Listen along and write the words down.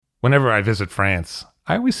Whenever I visit France,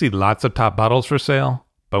 I always see lots of top bottles for sale,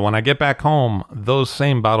 but when I get back home, those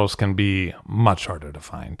same bottles can be much harder to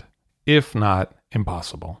find, if not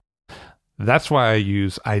impossible. That's why I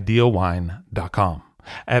use idealwine.com.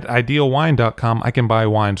 At idealwine.com, I can buy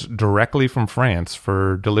wines directly from France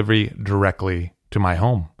for delivery directly to my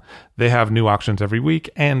home. They have new auctions every week,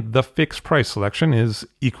 and the fixed price selection is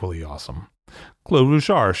equally awesome. Clos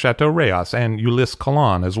Rougeard, Chateau Rayas, and Ulysse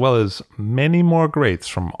Cologne, as well as many more greats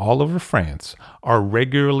from all over France, are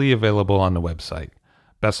regularly available on the website.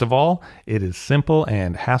 Best of all, it is simple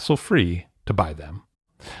and hassle-free to buy them.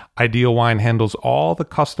 Ideal Wine handles all the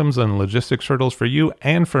customs and logistics hurdles for you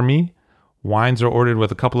and for me. Wines are ordered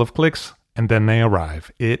with a couple of clicks, and then they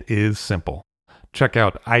arrive. It is simple. Check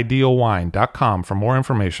out idealwine.com for more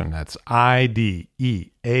information. That's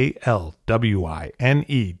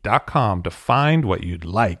IDEALWINE.com to find what you'd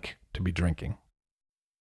like to be drinking.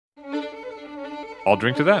 I'll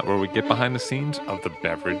Drink to That, where we get behind the scenes of the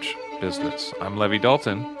beverage business. I'm Levi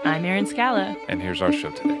Dalton. I'm Erin Scala. And here's our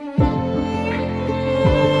show today.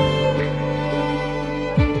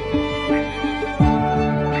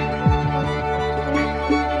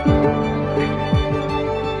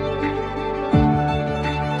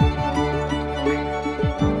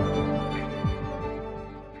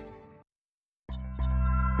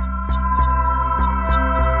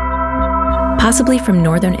 Possibly from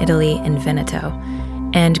northern Italy and Veneto,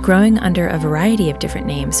 and growing under a variety of different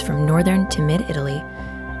names from northern to mid-Italy,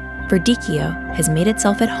 Verdicchio has made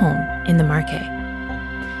itself at home in the Marche.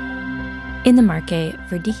 In the Marche,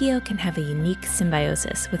 Verdicchio can have a unique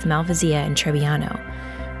symbiosis with Malvasia and Trebbiano,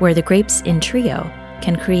 where the grapes in trio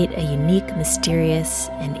can create a unique, mysterious,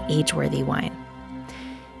 and age-worthy wine.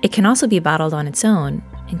 It can also be bottled on its own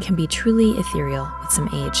and can be truly ethereal with some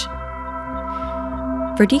age.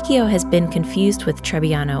 Verdicchio has been confused with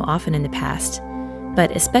Trebbiano often in the past,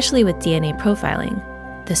 but especially with DNA profiling,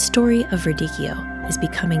 the story of Verdicchio is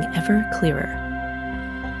becoming ever clearer.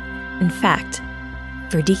 In fact,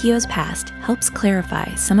 Verdicchio's past helps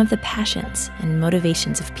clarify some of the passions and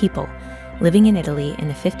motivations of people living in Italy in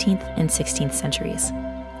the 15th and 16th centuries.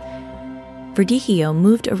 Verdicchio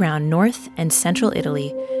moved around north and central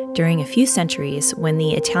Italy during a few centuries when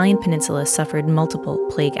the Italian peninsula suffered multiple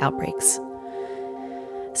plague outbreaks.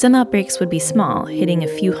 Some outbreaks would be small, hitting a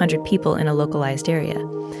few hundred people in a localized area.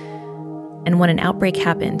 And when an outbreak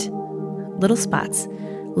happened, little spots,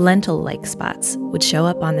 lentil-like spots, would show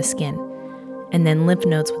up on the skin, and then lymph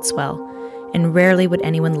nodes would swell, and rarely would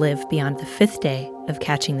anyone live beyond the 5th day of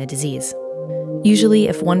catching the disease. Usually,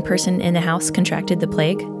 if one person in the house contracted the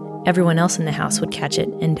plague, everyone else in the house would catch it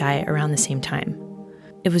and die around the same time.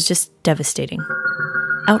 It was just devastating.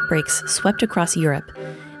 Outbreaks swept across Europe,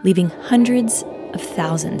 leaving hundreds of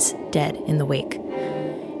thousands dead in the wake.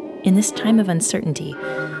 In this time of uncertainty,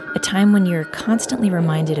 a time when you're constantly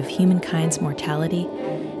reminded of humankind's mortality,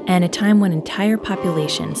 and a time when entire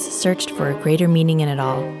populations searched for a greater meaning in it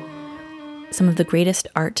all, some of the greatest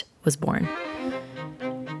art was born.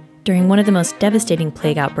 During one of the most devastating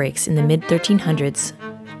plague outbreaks in the mid-1300s,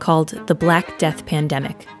 called the Black Death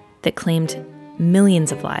Pandemic, that claimed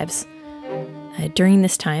millions of lives, during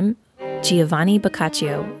this time, Giovanni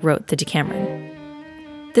Boccaccio wrote the Decameron.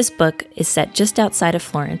 This book is set just outside of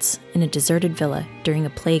Florence in a deserted villa during a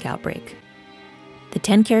plague outbreak. The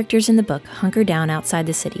 10 characters in the book hunker down outside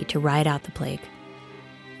the city to ride out the plague.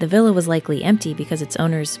 The villa was likely empty because its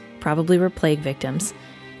owners probably were plague victims,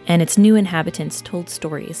 and its new inhabitants told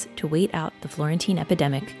stories to wait out the Florentine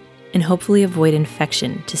epidemic and hopefully avoid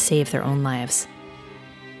infection to save their own lives.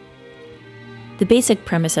 The basic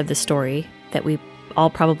premise of the story, that we all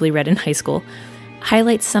probably read in high school,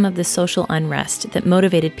 highlights some of the social unrest that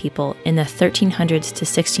motivated people in the 1300s to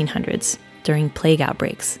 1600s during plague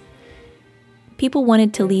outbreaks. People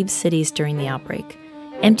wanted to leave cities during the outbreak.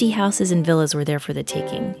 Empty houses and villas were there for the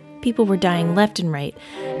taking. People were dying left and right,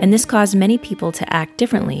 and this caused many people to act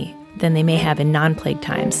differently than they may have in non-plague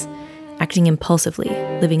times, acting impulsively,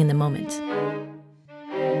 living in the moment.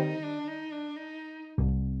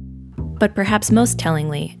 But perhaps most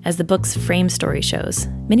tellingly, as the book's frame story shows,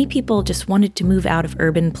 many people just wanted to move out of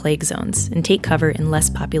urban plague zones and take cover in less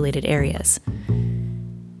populated areas.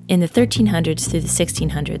 In the 1300s through the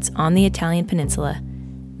 1600s on the Italian peninsula,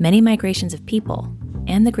 many migrations of people,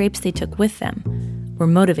 and the grapes they took with them, were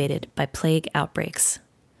motivated by plague outbreaks.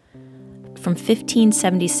 From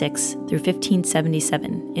 1576 through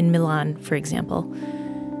 1577 in Milan, for example,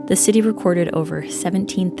 the city recorded over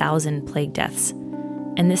 17,000 plague deaths,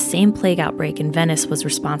 and this same plague outbreak in Venice was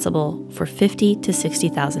responsible for 50 to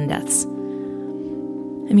 60,000 deaths.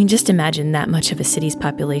 I mean, just imagine that much of a city's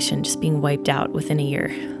population just being wiped out within a year.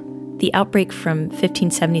 the outbreak from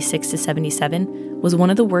 1576 to 77 was one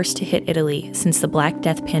of the worst to hit Italy since the Black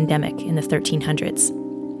Death pandemic in the 1300s.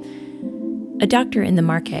 A doctor in the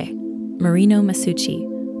Marche, Marino Masucci,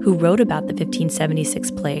 who wrote about the 1576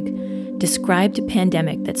 plague, described a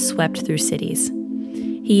pandemic that swept through cities.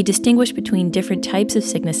 He distinguished between different types of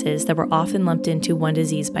sicknesses that were often lumped into one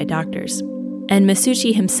disease by doctors. And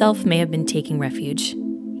Masucci himself may have been taking refuge.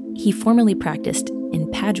 He formerly practiced in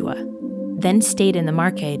Padua, then stayed in the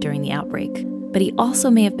Marche during the outbreak, but he also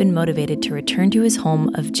may have been motivated to return to his home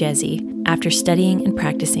of Jesi after studying and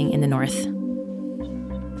practicing in the north.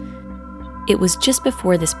 It was just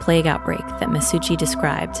before this plague outbreak that Masucci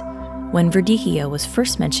described, when Verdicchio was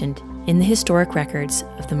first mentioned in the historic records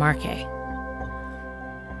of the Marche.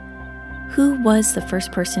 Who was the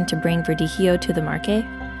first person to bring Verdicchio to the Marche?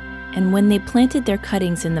 And when they planted their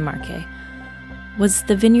cuttings in the Marche, was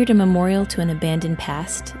the vineyard a memorial to an abandoned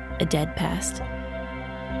past, a dead past?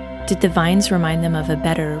 Did the vines remind them of a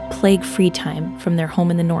better, plague-free time from their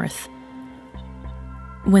home in the north?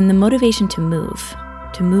 When the motivation to move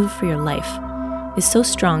for your life, is so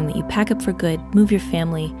strong that you pack up for good, move your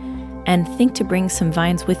family, and think to bring some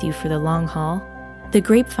vines with you for the long haul, the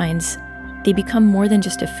grapevines, they become more than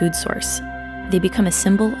just a food source. They become a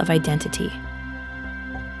symbol of identity.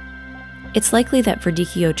 It's likely that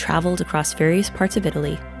Verdicchio traveled across various parts of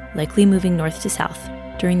Italy, likely moving north to south,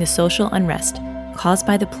 during the social unrest caused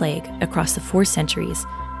by the plague across the 4 centuries,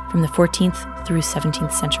 from the 14th through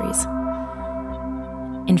 17th centuries.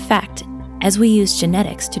 In fact, as we use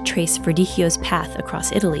genetics to trace Verdicchio's path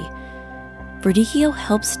across Italy, Verdicchio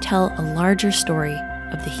helps tell a larger story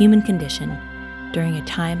of the human condition during a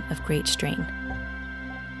time of great strain.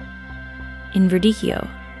 In Verdicchio,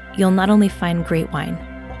 you'll not only find great wine,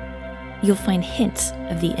 you'll find hints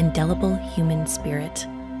of the indelible human spirit.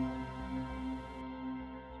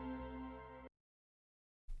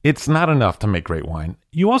 It's not enough to make great wine.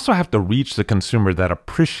 You also have to reach the consumer that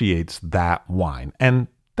appreciates that wine. And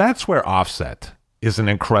that's where Offset is an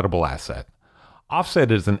incredible asset.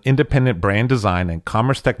 Offset is an independent brand design and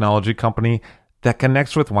commerce technology company that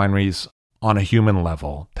connects with wineries on a human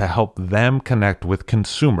level to help them connect with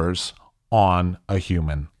consumers on a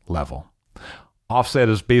human level. Offset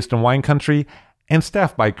is based in wine country and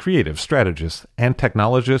staffed by creative strategists and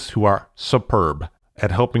technologists who are superb at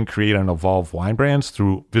helping create and evolve wine brands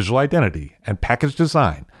through visual identity and package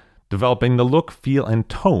design, developing the look, feel, and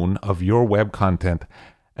tone of your web content,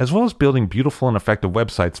 as well as building beautiful and effective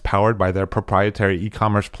websites powered by their proprietary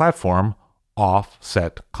e-commerce platform,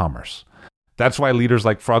 Offset Commerce. That's why leaders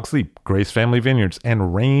like Frog Sleep, Grace Family Vineyards,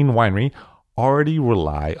 and Rain Winery already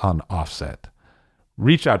rely on Offset.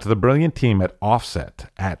 Reach out to the brilliant team at Offset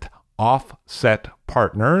at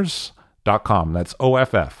offsetpartners.com. That's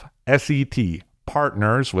OFFSET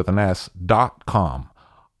partners with an S.com.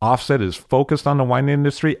 Offset is focused on the wine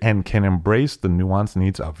industry and can embrace the nuanced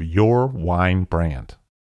needs of your wine brand.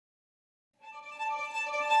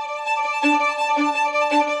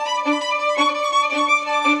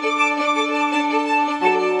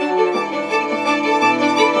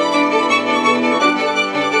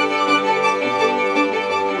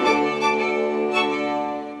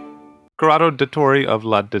 Corrado Dottori of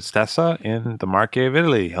La Distesa in the Marche of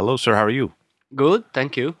Italy. Hello, sir. How are you? Good,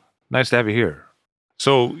 thank you. Nice to have you here.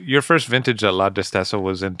 So your first vintage at La Distesa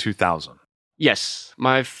was in 2000. Yes,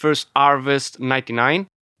 my first harvest 99,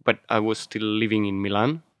 but I was still living in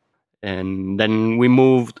Milan. And then we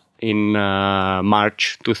moved in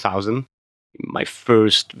March 2000. My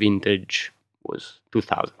first vintage was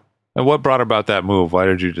 2000. And what brought about that move? Why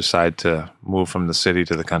did you decide to move from the city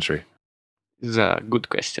to the country? It's a good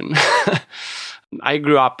question. I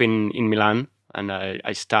grew up in Milan, and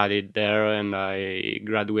I studied there, and I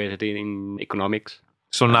graduated in economics.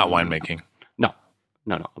 So not winemaking? No,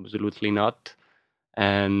 absolutely not.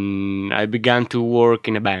 And I began to work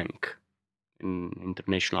in a bank, an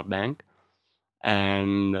international bank.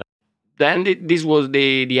 And then this was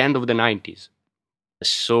the end of the 90s.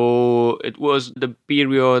 So it was the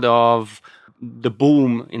period of the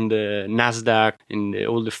boom in the Nasdaq,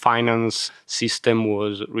 all the finance system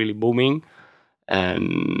was really booming,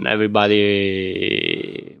 and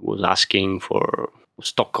everybody was asking for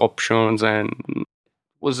stock options, and it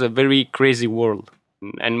was a very crazy world.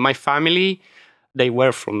 And my family, they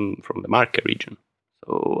were from the Marche region,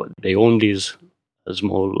 so they owned these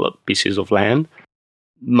small pieces of land.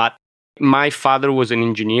 But my father was an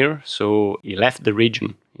engineer, so he left the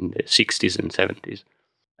region in the 60s and 70s.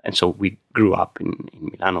 And so we grew up in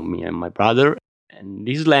Milano, me and my brother. And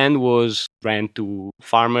this land was rent to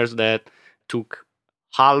farmers that took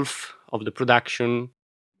half of the production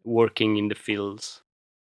working in the fields.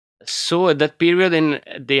 So at that period,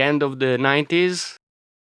 at the end of the 90s,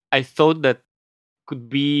 I thought that could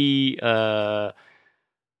be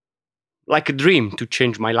like a dream to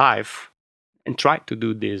change my life and try to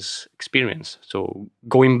do this experience. So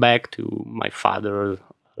going back to my father's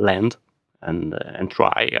land and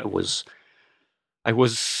try. I was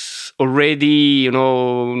already,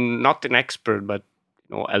 not an expert, but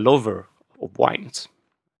a lover of wines.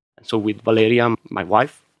 And so with Valeria, my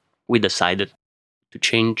wife, we decided to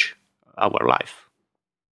change our life.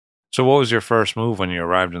 So what was your first move when you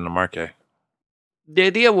arrived in the market? The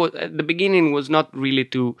idea was at the beginning was not really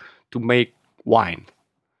to make wine,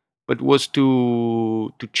 but was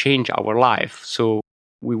to change our life. So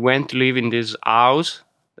we went to live in this house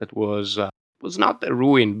that was not a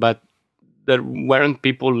ruin, but there weren't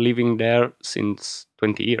people living there since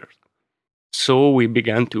 20 years. So we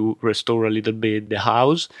began to restore a little bit the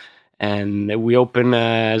house, and we opened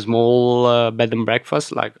a small bed and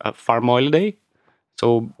breakfast, like a farm holiday.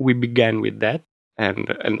 So we began with that, and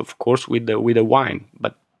of course with the wine.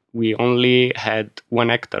 But we only had 1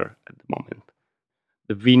 hectare at the moment,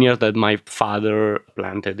 the vineyard that my father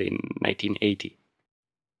planted in 1980.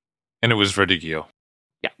 And it was Verdicchio.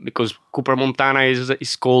 Yeah, because Cupramontana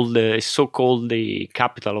is called so-called the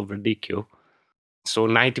capital of Verdicchio. So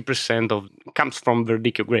 90% of comes from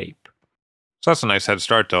Verdicchio grape. So that's a nice head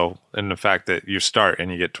start, though, in the fact that you start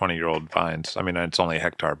and you get 20-year-old vines. I mean, it's only a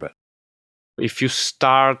hectare, but if you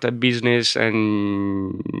start a business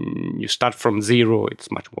and you start from zero,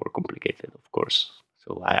 it's much more complicated, of course.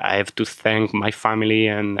 So I have to thank my family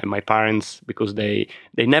and my parents, because they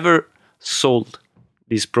never sold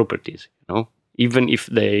these properties, even if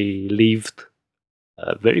they lived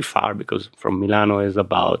very far, because from Milano is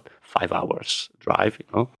about 5 hours drive,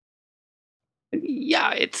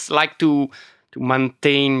 Yeah, it's like to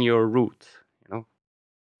maintain your roots,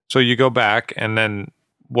 So you go back, and then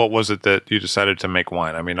what was it that you decided to make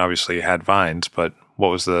wine? I mean, obviously you had vines, but what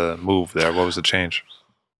was the move there? What was the change?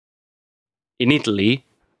 In Italy,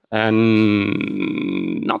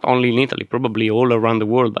 and not only in Italy, probably all around the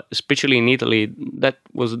world, but especially in Italy, that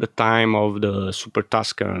was the time of the super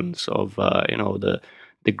Tuscans, of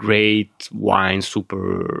the great wine,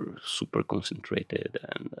 super concentrated,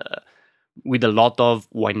 and with a lot of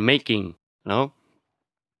winemaking,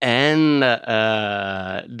 And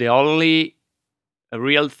the only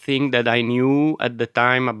real thing that I knew at the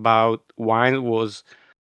time about wine was,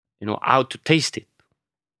 how to taste it.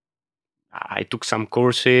 I took some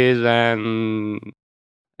courses, and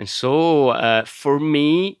so for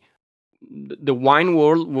me, the wine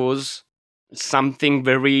world was something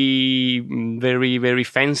very, very, very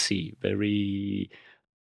fancy, very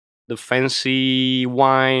the fancy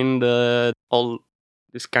wine, all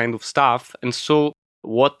this kind of stuff. And so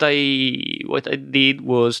what I did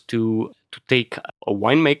was to take a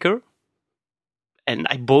winemaker, and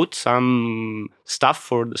I bought some stuff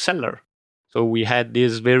for the cellar. So we had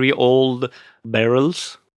these very old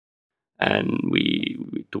barrels, and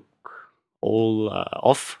we took all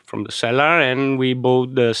off from the cellar, and we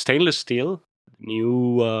bought the stainless steel,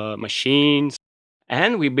 new machines,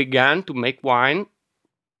 and we began to make wine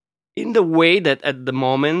in the way that at the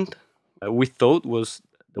moment we thought was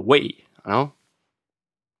the way. I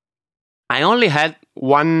only had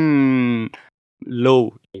one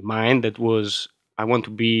law in mind, that was I want to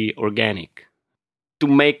be organic, to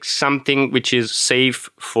make something which is safe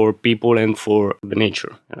for people and for the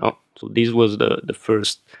nature. So this was the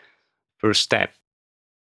first step.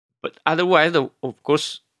 But otherwise, of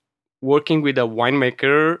course, working with a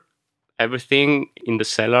winemaker, everything in the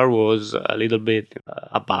cellar was a little bit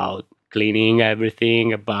about cleaning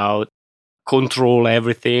everything, about control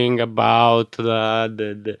everything, about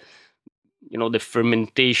the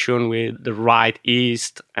fermentation with the right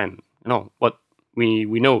yeast, and what we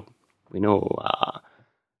know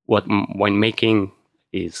what winemaking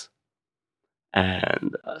is.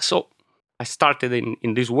 And so I started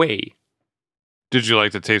in this way. Did you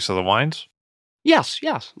like the taste of the wines? Yes.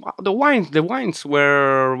 The wines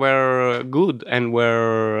were good and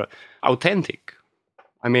were authentic.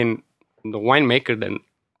 I mean, the winemaker then,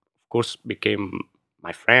 of course, became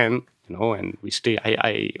my friend, and we stay.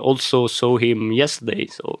 I also saw him yesterday,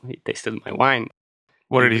 so he tasted my wine.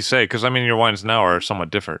 What did he say? Because, I mean, your wines now are somewhat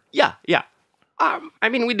different. Yeah. I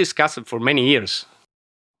mean, we discussed it for many years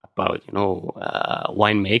about,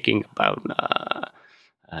 winemaking, about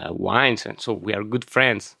wines, and so we are good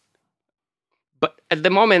friends. But at the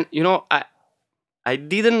moment, I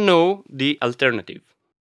didn't know the alternative.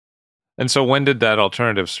 And so when did that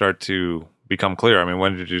alternative start to become clear? I mean,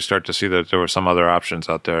 when did you start to see that there were some other options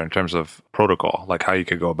out there in terms of protocol, like how you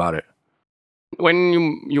could go about it? When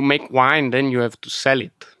you make wine, then you have to sell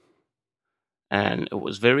it. And it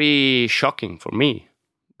was very shocking for me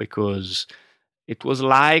because it was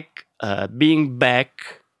like being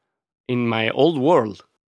back in my old world.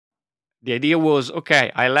 The idea was,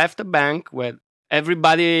 okay, I left a bank where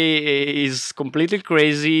everybody is completely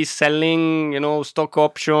crazy, selling, stock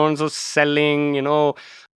options or selling,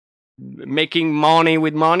 making money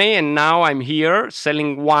with money. And now I'm here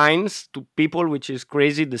selling wines to people, which is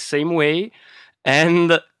crazy the same way.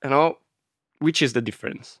 And, which is the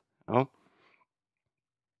difference,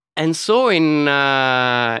 And so in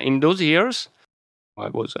those years, I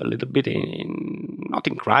was a little bit not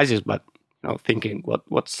in crisis, but thinking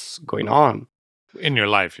what's going on In your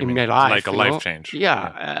life, you in mean? my life, Like a life change.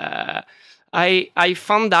 Yeah, I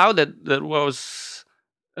found out that there was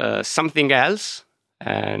something else,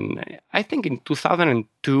 and I think in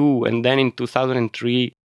 2002 and then in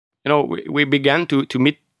 2003, we began to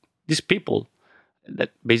meet these people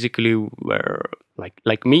that basically were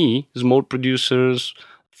like me, small producers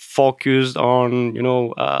focused on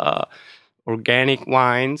organic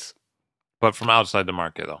wines. But from outside the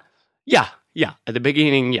market, though. Yeah. At the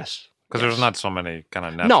beginning, yes. Because there's not so many kind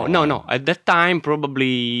of No. natural wine. At that time,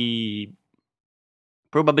 probably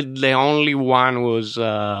the only one was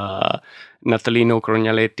Natalino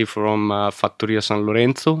Crognaletti from Fattoria San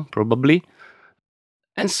Lorenzo, probably.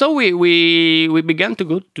 And so we began to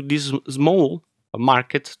go to these small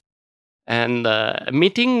markets and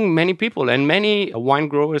meeting many people and many wine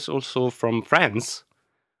growers also from France,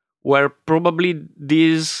 where probably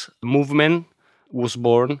this movement was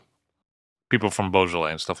born. People from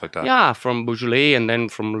Beaujolais and stuff like that. Yeah, from Beaujolais and then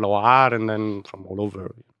from Loire and then from all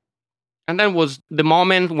over. And then was the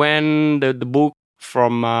moment when the book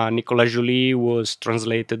from Nicolas Joly was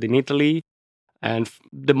translated in Italy, and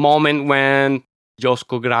the moment when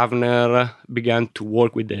Josko Gravner began to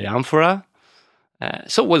work with the amphora.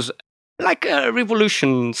 So it was like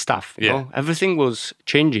revolution stuff. You know? Everything was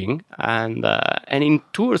changing, and in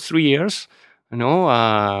 2 or 3 years,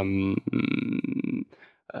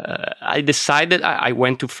 I decided I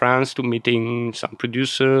went to France to meeting some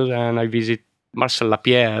producers, and I visit Marcel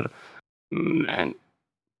Lapierre, and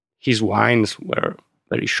his wines were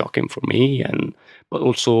very shocking for me, but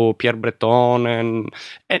also Pierre Breton, and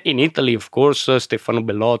in Italy, of course, Stefano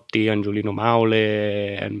Bellotti, Angiolino Maule,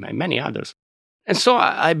 and many others. And so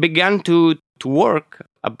I began to work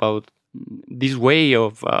about this way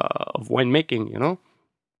of winemaking,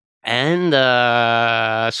 And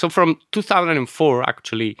so from 2004,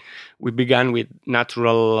 actually, we began with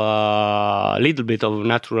natural, little bit of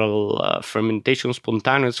natural fermentation,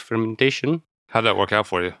 spontaneous fermentation. How'd that work out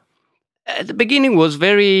for you? At the beginning was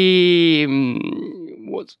very,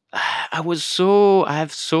 I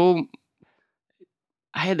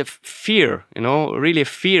had a fear, really a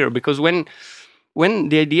fear, because when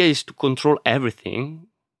the idea is to control everything,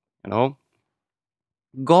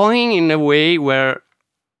 going in a way where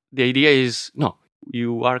the idea is, no,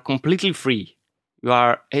 you are completely free.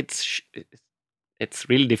 It's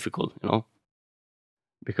really difficult,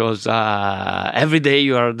 because every day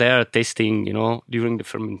you are there tasting, during the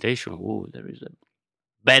fermentation, there is a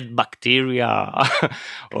bad bacteria,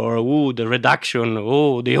 or the reduction,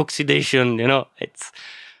 the oxidation,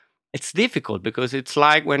 it's difficult because it's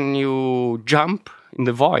like when you jump in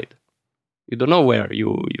the void, you don't know where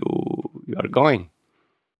you are going.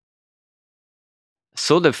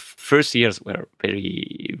 So the first years were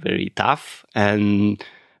very, very tough, and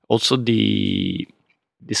also the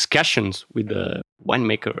discussions with the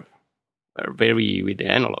winemaker were with the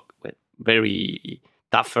analog, were very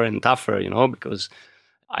tougher and tougher, because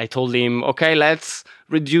I told him, okay, let's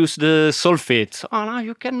reduce the sulfates. Oh, no,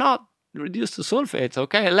 you cannot reduce the sulfates.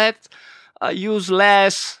 Okay, let's use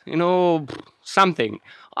less, something.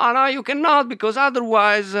 Oh, no, you cannot, because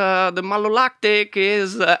otherwise the malolactic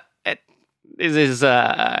is... This is,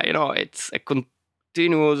 it's a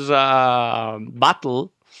continuous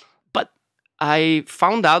battle. But I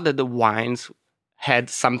found out that the wines had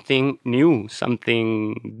something new,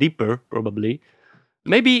 something deeper, probably.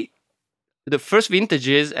 Maybe the first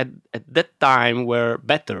vintages at that time were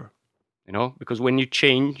better, because when you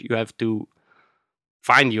change, you have to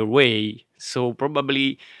find your way. So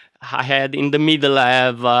probably I had in the middle, I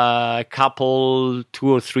have a couple, 2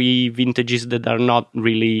 or 3 vintages that are not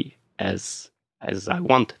really as I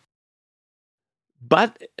wanted.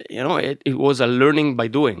 But, it was a learning by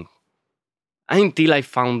doing. Until I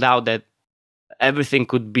found out that everything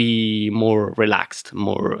could be more relaxed,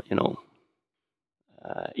 more,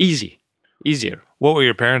 easier. What were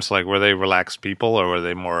your parents like? Were they relaxed people, or were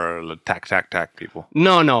they more tack people?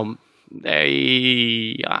 No.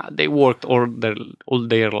 They worked all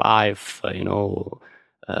their life,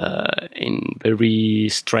 in very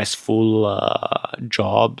stressful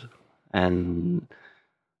job, and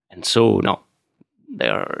so no, they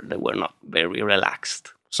were not very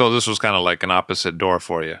relaxed. So this was kind of like an opposite door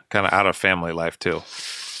for you, kind of out of family life too.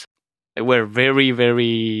 They were very,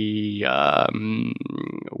 very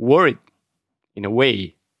worried in a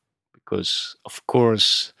way, because of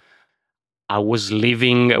course I was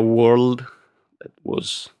living a world that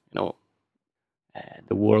was,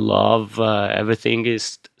 the world of everything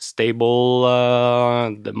is stable,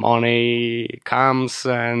 the money comes,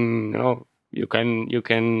 and you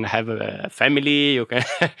can have a family, you can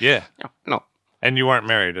Yeah. no. And you weren't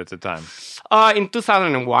married at the time. In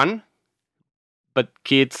 2001, but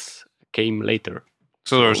kids came later.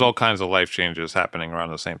 So there was all kinds of life changes happening around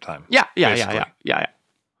the same time. Yeah. Basically.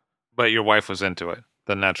 But your wife was into it,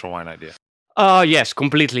 the natural wine idea. Yes,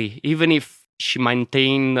 completely. Even if she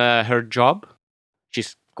maintained her job,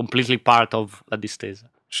 she's completely part of La Distesa.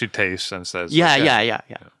 She tastes and says, Yeah.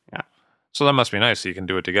 So that must be nice that you can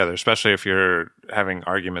do it together, especially if you're having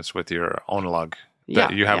arguments with your own lug,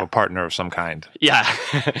 that you have a partner of some kind. Yeah.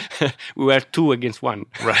 We were 2 against 1.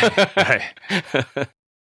 Right.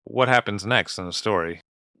 What happens next in the story?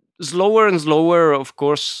 Slower and slower, of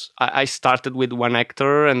course. I started with 1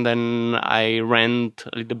 hectare, and then I rent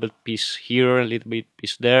a little bit piece here, a little bit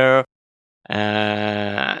piece there.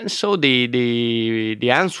 So the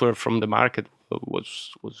answer from the market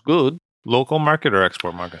was good. Local market or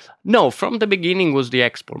export market? No, from the beginning was the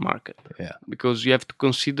export market. Yeah. Because you have to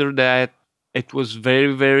consider that it was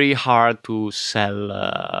very, very hard to sell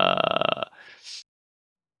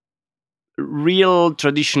real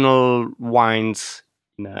traditional wines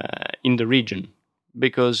in the region.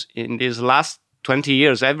 Because in these last 20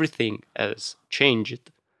 years, everything has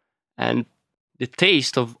changed. And the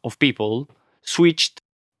taste of people switched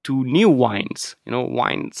to new wines,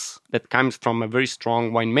 wines that comes from a very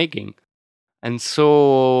strong winemaking. And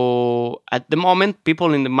so at the moment,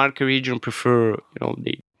 people in the Marche region prefer,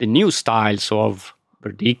 the new styles of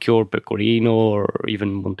Verdicchio or Pecorino or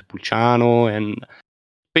even Montepulciano, and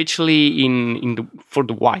especially for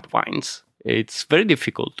the white wines, it's very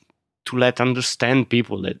difficult to let understand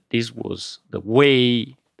people that this was the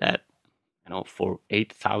way that, for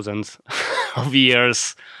 8,000 of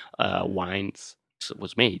years, wines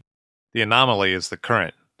was made. The anomaly is the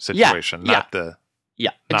current situation, not the...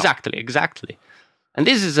 Yeah, exactly. And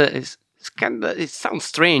this is it's kind of, it sounds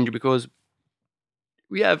strange because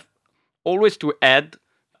we have always to add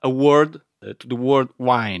a word to the word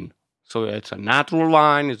wine. So it's a natural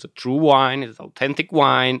wine, it's a true wine, it's authentic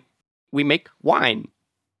wine. We make wine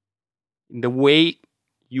in the way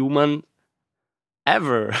human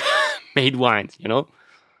ever made wines,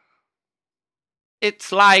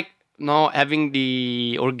 It's like having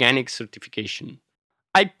the organic certification.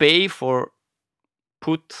 I pay for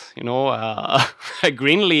put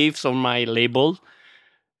green leaves on my label,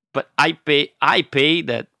 but I pay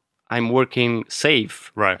that I'm working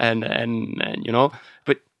safe, right? And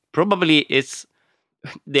but probably it's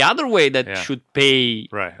the other way that should pay,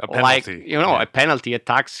 right? A penalty, a penalty, a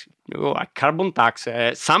tax, a carbon tax,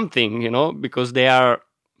 something, because they are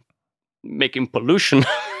making pollution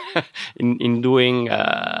in doing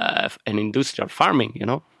an industrial farming,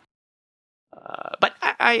 But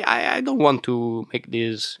I don't want to make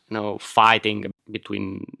this, fighting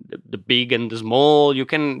between the big and the small. You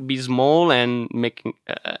can be small and making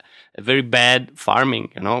a very bad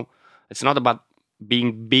farming, It's not about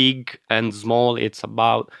being big and small. It's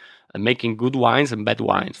about making good wines and bad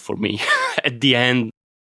wines for me at the end.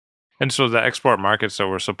 And so the export markets that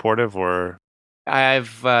were supportive were... I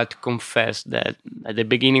have to confess that at the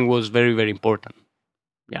beginning was very, very important.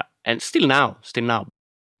 Yeah. And still now.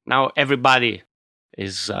 Now everybody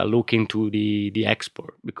is looking to the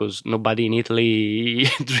export because nobody in Italy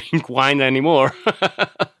drink wine anymore.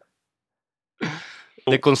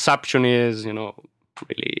 The consumption is,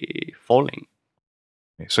 really falling.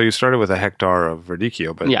 So you started with a hectare of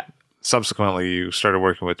Verdicchio, but subsequently you started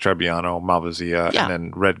working with Trebbiano, Malvasia, and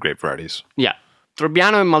then red grape varieties. Yeah.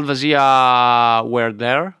 Trebbiano and Malvasia were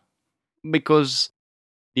there because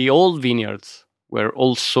the old vineyards were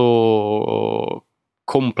also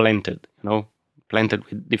complanted, planted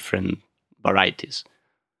with different varieties.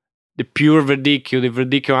 The pure Verdicchio, the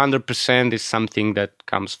Verdicchio 100% is something that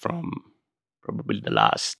comes from probably the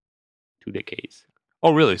last 2 decades.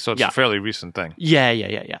 Oh, really? So it's a fairly recent thing.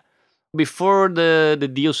 Yeah. Before the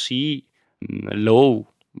DOC law,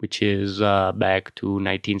 which is back to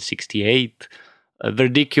 1968,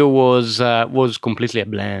 Verdicchio was completely a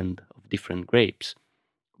blend of different grapes,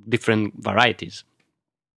 different varieties.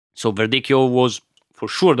 So Verdicchio was for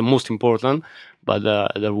sure the most important, but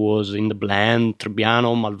there was in the blend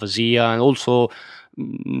Trebbiano, Malvasia, and also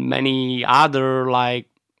many other, like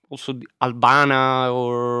also the Albana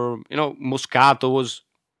or Moscato, was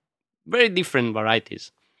very different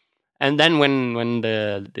varieties. And then when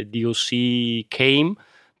the DOC came,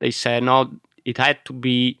 they said no, it had to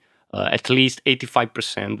be at least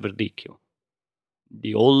 85% Verdicchio.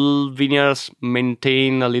 The old vineyards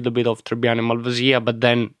maintain a little bit of Trebbiano and Malvasia, but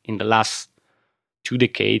then in the last 2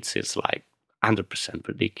 decades, it's like 100%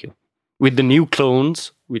 Verdicchio. With the new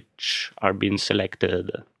clones, which are being selected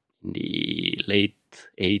in the late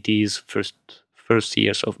 80s, first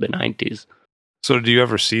years of the 90s. So do you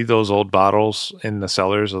ever see those old bottles in the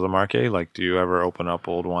cellars of the Marche? Like, do you ever open up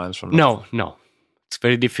old wines from them? No. It's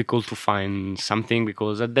very difficult to find something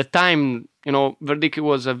because at that time, Verdicchio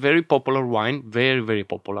was a very popular wine, very, very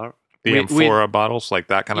popular. The amphora bottles, like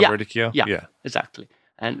that kind of Verdicchio? Yeah, exactly.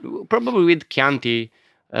 And probably with Chianti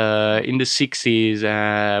in the 60s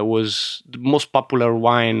was the most popular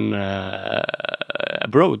wine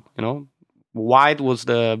abroad, White was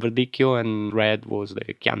the Verdicchio and red was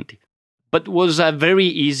the Chianti. But was a very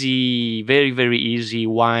easy, very, very easy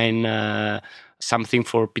wine, something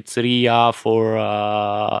for pizzeria, for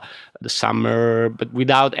the summer, but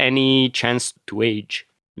without any chance to age.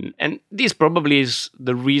 And this probably is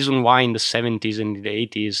the reason why in the 70s and in the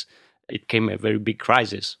 80s it came a very big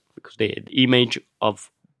crisis, because the image of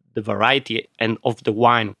the variety and of the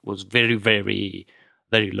wine was very, very,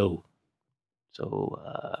 very low. So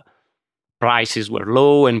prices were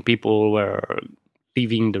low and people were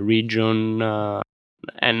leaving the region,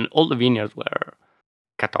 and all the vineyards were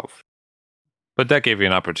cut off. But that gave you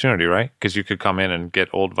an opportunity, right? Because you could come in and get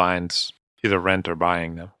old vines, either rent or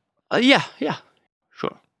buying them. Yeah,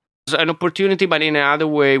 sure. It was an opportunity, but in another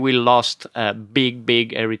way, we lost a big,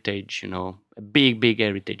 big heritage, a big, big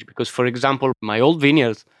heritage. Because, for example, my old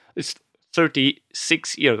vineyard is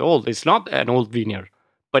 36 years old. It's not an old vineyard,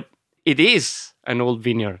 but it is an old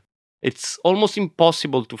vineyard. It's almost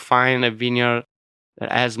impossible to find a vineyard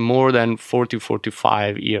that has more than 40,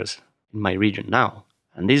 45 years in my region now.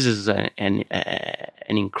 And this is an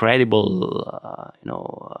incredible,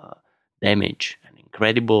 damage, an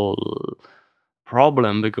incredible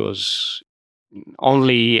problem, because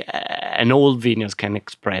only an old vineyard can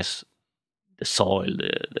express the soil,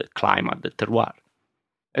 the climate, the terroir.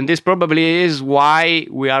 And this probably is why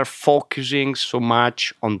we are focusing so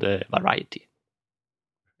much on the variety.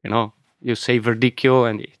 You say Verdicchio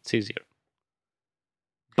and it's easier.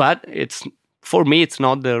 But for me, it's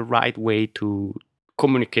not the right way to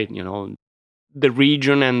communicate, the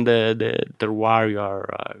region and the terroir you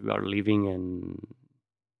are living in.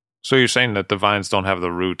 So you're saying that the vines don't have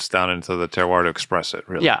the roots down into the terroir to express it,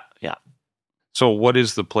 really? Yeah. So what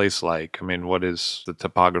is the place like? I mean, what is the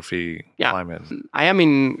topography, climate? I am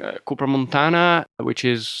in Cupramontana, which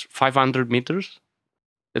is 500 meters.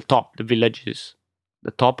 The village is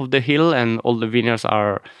the top of the hill, and all the vineyards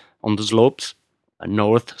are on the slopes,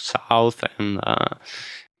 north, south, and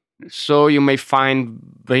so you may find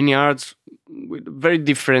vineyards with very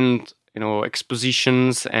different,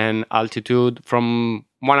 expositions and altitude, from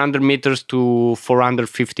 100 meters to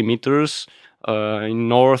 450 meters in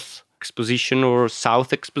north exposition or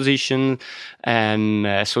south exposition.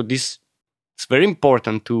 And so it's very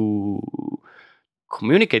important to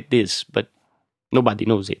communicate this, but nobody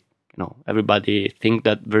knows it. Everybody think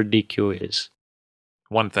that Verdicchio is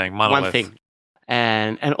one thing, monolith. One thing.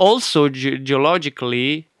 And also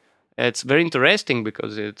geologically, it's very interesting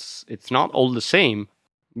because it's not all the same.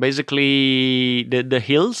 Basically, the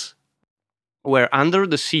hills were under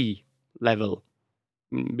the sea level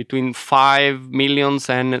between 5 millions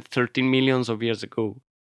and 13 millions of years ago.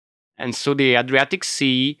 And so the Adriatic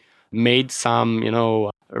Sea made some,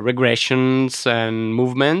 regressions and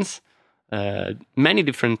movements many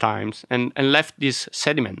different times, and left these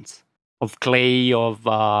sediments of clay, of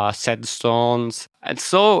sandstones. And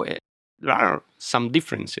so there are some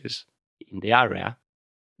differences in the area.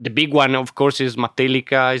 The big one, of course, is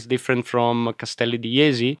Matelica is different from Castelli di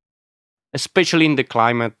Jesi, especially in the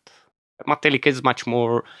climate. Matelica is much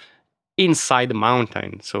more inside the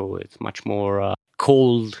mountain, so it's much more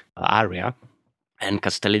cold area. And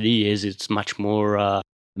Castelli di Jesi is much more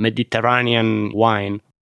Mediterranean wine,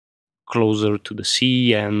 closer to the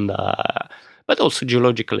sea, and but also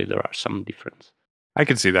geologically there are some difference. I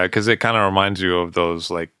can see that because it kind of reminds you of those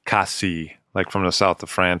like cassis, like from the south of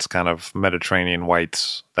France, kind of Mediterranean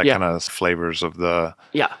whites, that kind of flavors of the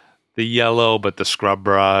yellow, but the scrub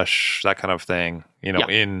brush, that kind of thing,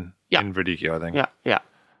 in Verdicchio, I think. Yeah,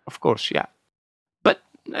 of course, yeah. But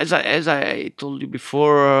as I told you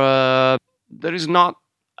before, there is not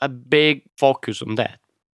a big focus on that.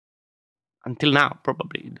 until now,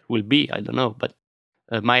 probably there will be, I don't know. But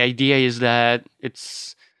my idea is that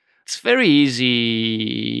it's very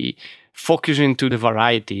easy focusing to the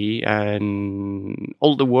variety, and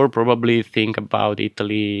all the world probably think about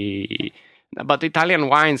Italy, about Italian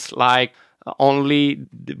wines like only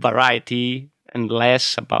the variety and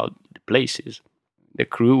less about the places, the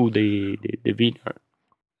crew, the vineyard.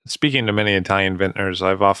 Speaking to many Italian vintners,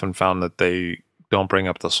 I've often found that they don't bring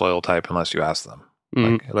up the soil type unless you ask them.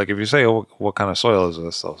 Like if you say, oh, what kind of soil is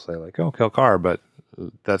this? They'll say like, oh, Calcar, but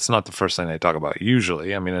that's not the first thing they talk about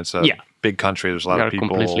usually. I mean, it's a big country. There's a lot of people.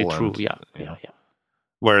 Completely true. And, Yeah.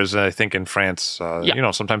 Whereas I think in France,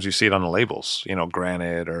 sometimes you see it on the labels,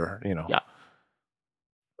 granite or, Yeah.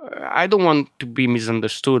 I don't want to be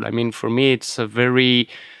misunderstood. I mean, for me, it's a very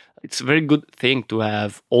good thing to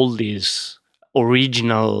have all these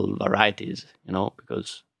original varieties,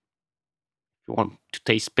 because if you want to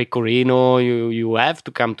taste pecorino, you have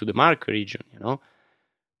to come to the Marche region,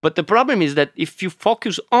 But the problem is that if you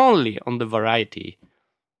focus only on the variety,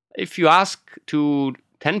 if you ask to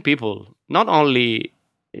 10 people, not only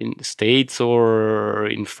in the States or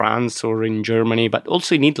in France or in Germany, but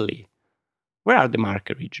also in Italy, where are the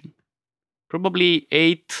Marche region? Probably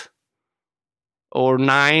 8 or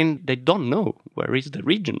 9, they don't know where is the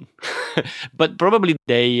region. But probably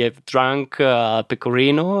they have drunk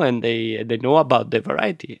pecorino and they know about the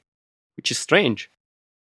variety, which is strange.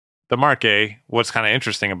 The Marche, what's kind of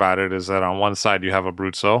interesting about it is that on one side you have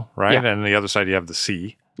Abruzzo, right? Yeah. And the other side you have the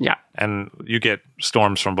sea. Yeah. And you get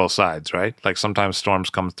storms from both sides, right? Like sometimes storms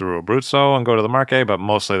come through Abruzzo and go to the Marche, but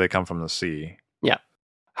mostly they come from the sea. Yeah.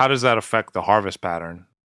 How does that affect the harvest pattern?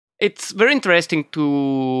 It's very interesting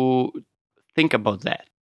to think about that.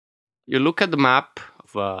 You look at the map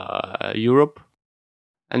of Europe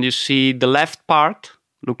and you see the left part,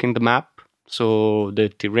 look in the map, so the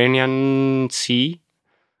Tyrrhenian Sea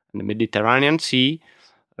and the Mediterranean Sea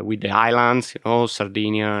with the islands,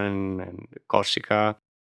 Sardinia and Corsica.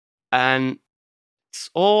 And it's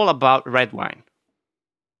all about red wine,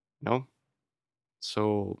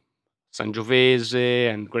 So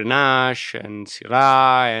Sangiovese and Grenache and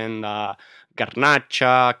Syrah and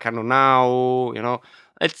Garnacha, Cannonau,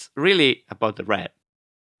 it's really about the red.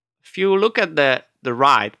 If you look at the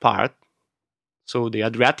right part, so the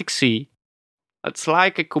Adriatic Sea, it's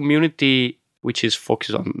like a community which is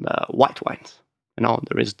focused on white wines.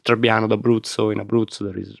 There is Trebbiano d'Abruzzo in Abruzzo,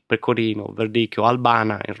 there is Pecorino, Verdicchio,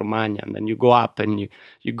 Albana in Romagna, and then you go up and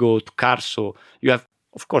you go to Carso. You have,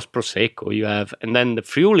 of course, Prosecco, and then the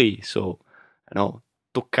Friuli, so,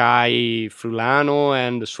 Toccai, Friulano,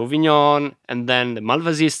 and the Sauvignon, and then the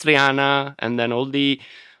Malvasia Istriana, and then all the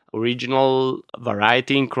original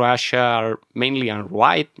variety in Croatia are mainly on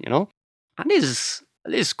white, And this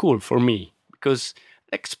is cool for me, because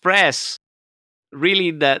it express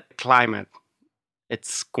really that climate.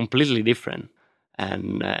 It's completely different.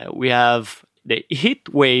 And we have the heat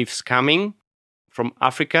waves coming from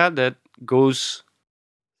Africa that goes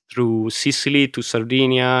through Sicily to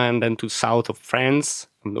Sardinia and then to south of France,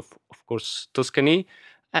 and of course Tuscany.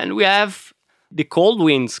 And we have the cold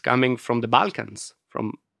winds coming from the Balkans,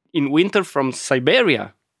 in winter from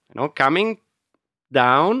Siberia, coming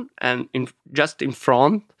down, and just in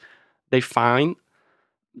front they find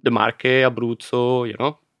the Marche,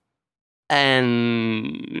 Abruzzo,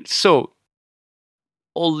 And so,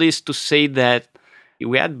 all this to say that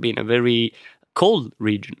we had been a very cold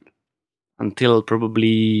region until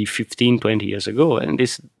probably 15, 20 years ago. And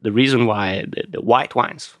this is the reason why the white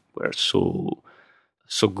wines were so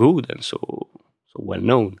good and so well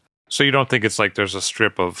known. So you don't think it's like there's a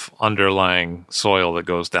strip of underlying soil that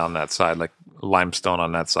goes down that side, like limestone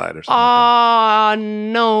on that side or something like that?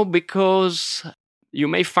 No, because you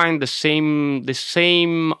may find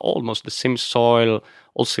almost the same soil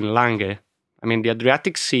also in Langhe. I mean, the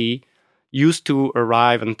Adriatic Sea used to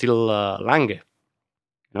arrive until Langhe,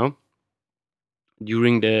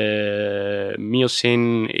 during the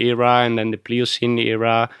Miocene era and then the Pliocene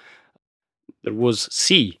era. There was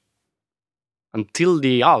sea until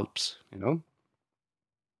the Alps,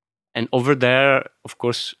 And over there, of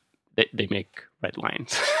course, they make red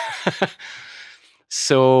wines.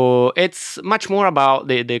 So it's much more about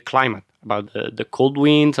the climate, about the cold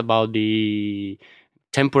winds, about the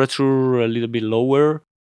temperature a little bit lower.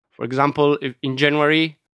 For example, if in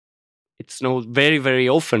January, it snows very, very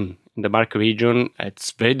often in the Marche region.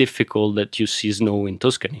 It's very difficult that you see snow in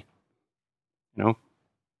Tuscany. There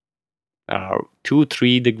are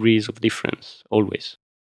 2-3 degrees of difference always.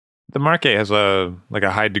 The Marche has a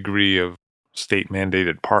high degree of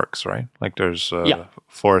state-mandated parks, right? Like there's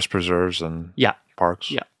forest preserves and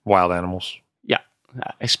parks, wild animals. Yeah,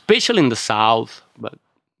 especially in the south, but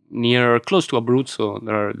close to Abruzzo.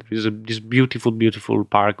 There is this beautiful, beautiful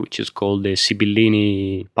park which is called the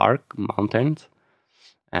Sibillini Park Mountains,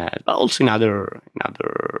 but also in other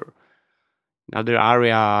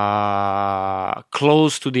area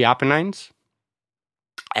close to the Apennines.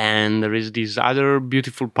 And there is this other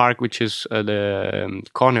beautiful park which is the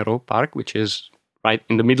Conero Park, which is right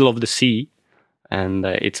in the middle of the sea, and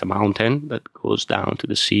it's a mountain that goes down to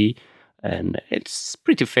the sea, and it's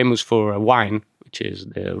pretty famous for a wine, which is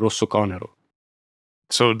the Rosso Conero.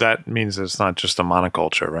 So that means it's not just a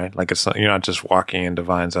monoculture, right? Like you're not just walking into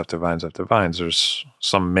vines after vines after vines. There's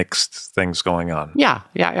some mixed things going on. Yeah.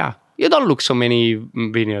 You don't look so many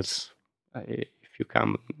vineyards if you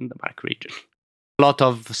come in the Marche region. A lot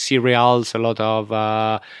of cereals, a lot of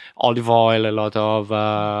olive oil, a lot of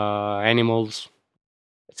animals.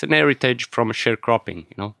 It's an heritage from sharecropping,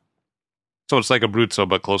 So it's like Abruzzo,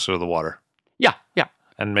 but closer to the water. Yeah.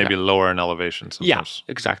 And maybe lower in elevation sometimes.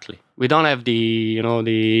 Yeah, exactly. We don't have the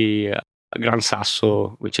Gran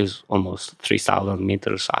Sasso, which is almost 3,000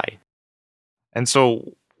 meters high. And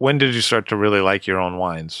so when did you start to really like your own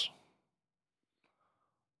wines?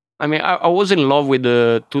 I mean, I was in love with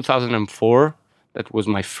the 2004. That was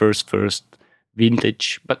my first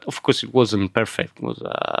vintage. But of course, it wasn't perfect. It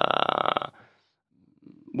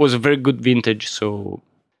was a very good vintage. So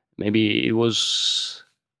maybe it was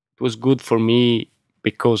good for me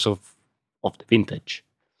because of the vintage.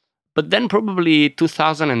 But then probably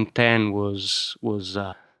 2010 was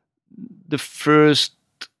the first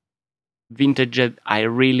vintage that I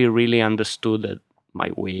really, really understood that my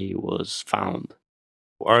way was found.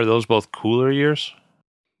 Are those both cooler years?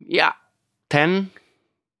 Yeah, 10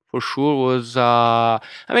 for sure was.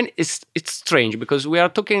 It's strange because we are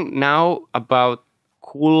talking now about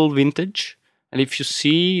cool vintage, and if you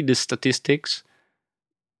see the statistics,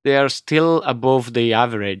 they are still above the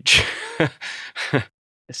average.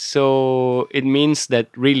 So it means that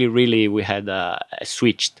really, really we had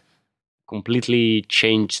switched, completely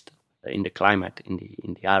changed in the climate in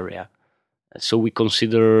the area. So we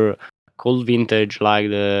consider cold vintage like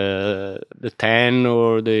the 10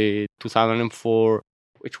 or the 2004,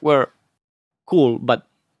 which were cool but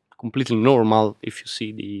completely normal if you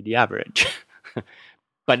see the average.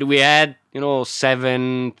 But we had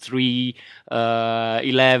 7, 3,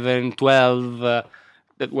 11, 12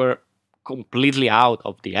 that were completely out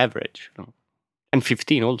of the average, and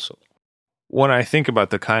 15 also. When I think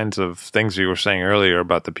about the kinds of things you were saying earlier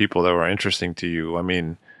about the people that were interesting to you, I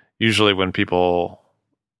mean, usually when people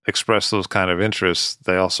express those kind of interests,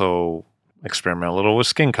 they also experiment a little with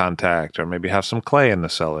skin contact or maybe have some clay in the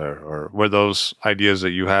cellar. Or were those ideas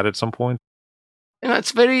that you had at some point?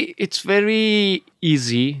 It's very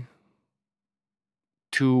easy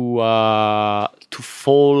to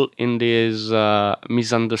fall in this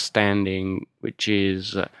misunderstanding, which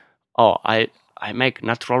is, I make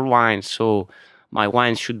natural wine, so my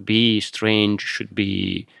wine should be strange, should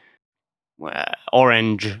be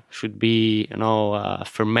orange, should be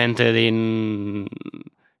fermented in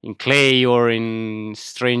clay or in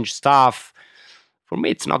strange stuff. For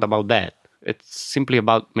me, it's not about that. It's simply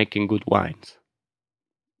about making good wines.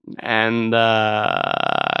 And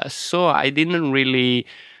so I didn't really.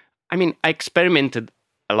 I mean, I experimented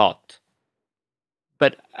a lot,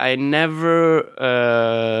 but I never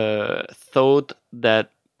thought that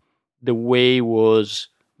the way was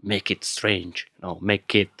make it strange,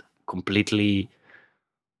 make it completely.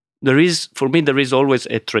 There is always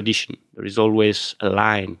a tradition. There is always a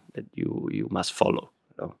line that you must follow.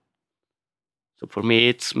 So for me,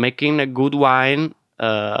 it's making a good wine,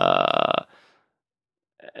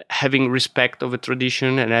 having respect of a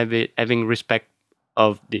tradition, and having respect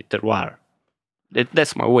of the terroir.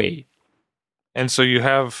 That's my way. And so you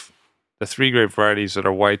have the 3 grape varieties that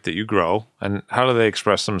are white that you grow, and how do they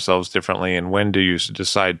express themselves differently, and when do you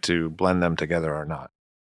decide to blend them together or not?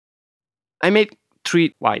 I make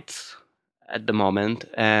 3 whites at the moment,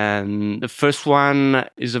 and the first one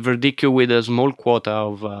is a Verdicchio with a small quota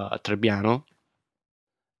of Trebbiano.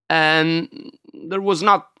 And there was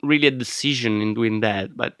not really a decision in doing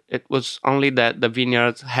that, but it was only that the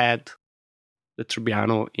vineyards had the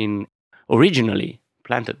Trebbiano originally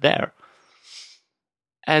planted there.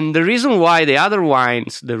 And the reason why the other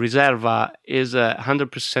wines, the Riserva, is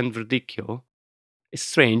 100% Verdicchio, is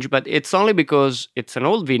strange, but it's only because it's an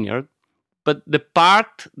old vineyard, but the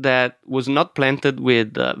part that was not planted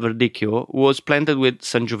with Verdicchio was planted with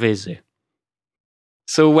Sangiovese.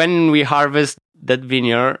 So when we harvest that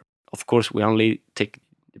vineyard, of course, we only take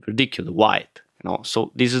the Verdicchio, the white.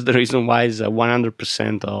 So this is the reason why it's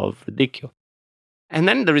 100% of Verdicchio. And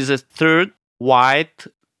then there is a third white,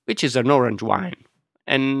 which is an orange wine.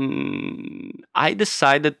 And I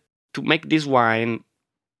decided to make this wine,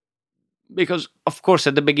 because of course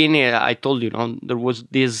at the beginning I told you, there was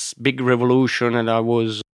this big revolution, and I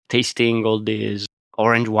was tasting all these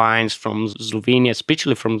orange wines from Slovenia,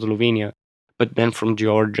 especially from Slovenia, but then from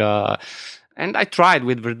Georgia, and I tried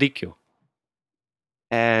with Verdicchio.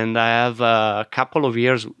 And I have a couple of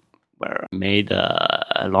years where I made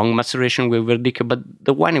a long maceration with Verdicchio, but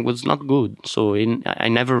the wine was not good, so I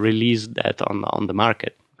never released that on the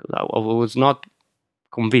market because I was not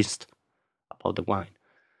convinced about the wine.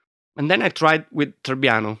 And then I tried with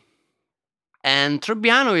Trebbiano, and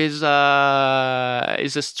Trebbiano is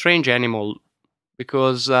a strange animal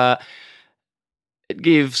because it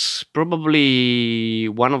gives probably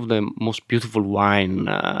one of the most beautiful wine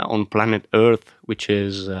on planet Earth, which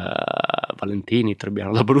is Valentini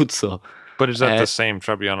Trebbiano d'Abruzzo. But is that the same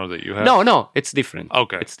Trebbiano that you have? No, it's different.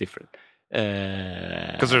 Okay. It's different.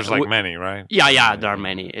 Because there's many, right? Yeah, there are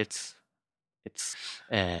many.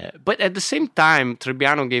 But at the same time,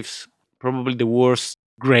 Trebbiano gives probably the worst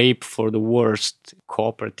grape for the worst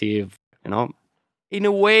cooperative, In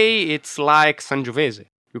a way, it's like Sangiovese.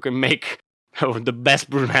 You can make the best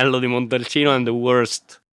Brunello di Montalcino and the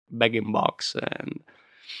worst bag-in-box. And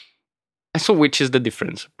so which is the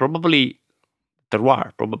difference? Probably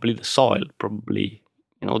terroir, probably the soil, probably,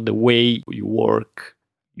 the way you work,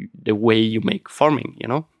 the way you make farming,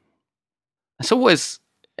 So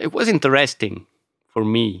it was interesting for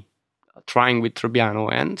me trying with Trebbiano.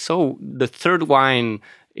 And so the third wine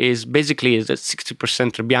is basically a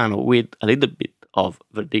 60% Trebbiano with a little bit of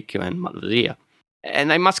Verdicchio and Malvasia.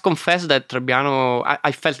 And I must confess that Trebbiano,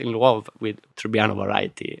 I fell in love with Trebbiano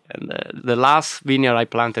variety. And the last vineyard I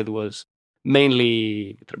planted was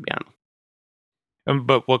mainly Trebbiano.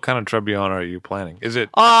 But what kind of Trebbiano are you planting? Is it?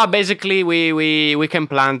 Basically, we can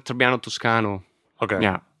plant Trebbiano Toscano. Okay.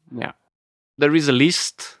 Yeah. There is a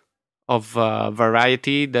list of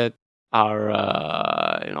variety that are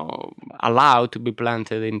allowed to be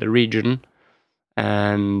planted in the region.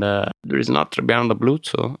 And there is not Trebbiano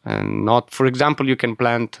d'Abruzzo, and not, for example, you can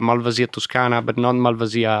plant Malvasia Toscana, but not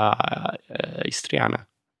Malvasia Istriana,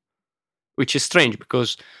 which is strange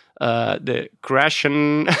because the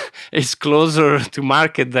Croatian is closer to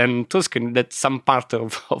market than Tuscany. That's some part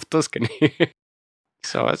of Tuscany.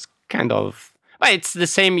 So it's kind of, but it's the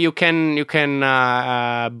same. You can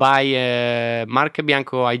buy a Marche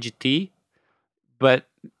Bianco IGT, but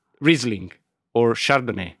Riesling or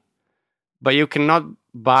Chardonnay. But you cannot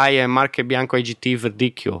buy a Marche Bianco IGT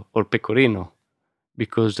Verdicchio or Pecorino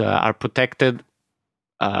because are protected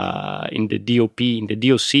in the DOP, in the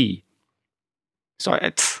DOC. So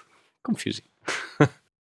it's confusing.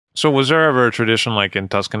 So was there ever a tradition like in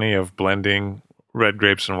Tuscany of blending red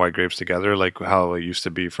grapes and white grapes together, like how it used to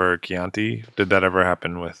be for Chianti? Did that ever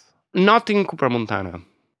happen with? Not in Cupramontana.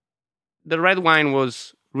 The red wine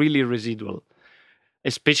was really residual,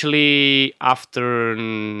 especially after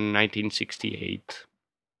 1968.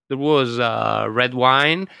 There was red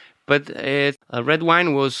wine, but red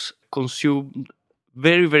wine was consumed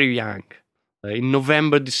very, very young. In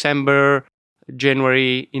November, December,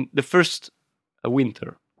 January, in the first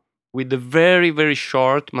winter, with a very, very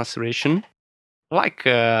short maceration, like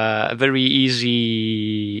a very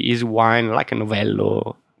easy wine, like a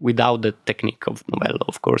Novello, without the technique of Novello,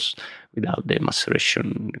 of course, without the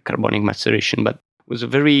maceration, carbonic maceration, but was a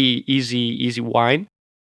very easy wine.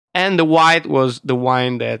 And the white was the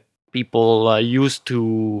wine that people used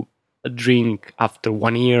to drink after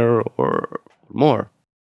 1 year or more.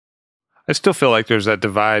 I still feel like there's that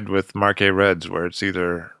divide with Marche Reds where it's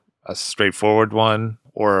either a straightforward one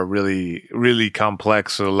or a really, really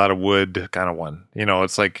complex, a lot of wood kind of one.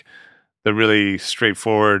 It's like the really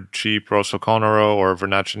straightforward, cheap Rosso Conero or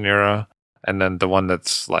Vernaccia Nera, and then the one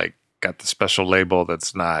that's like got the special label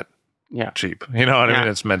that's not cheap. You know what I mean?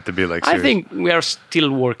 It's meant to be like serious. I think we are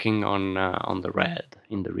still working on the red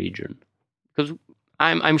in the region because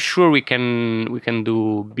I'm sure we can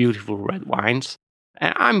do beautiful red wines,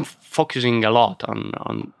 and I'm focusing a lot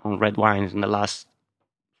on red wines in the last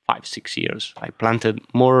 5-6 years. I planted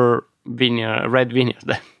more red vineyards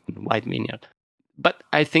than white vineyard, but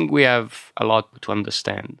I think we have a lot to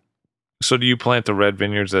understand. So do you plant the red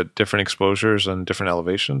vineyards at different exposures and different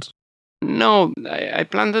elevations? No, I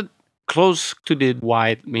planted close to the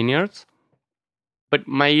white vineyards. But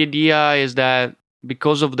my idea is that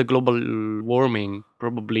because of the global warming,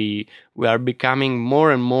 probably we are becoming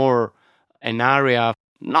more and more an area,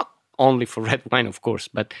 not only for red wine, of course,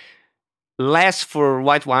 but less for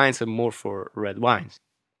white wines and more for red wines.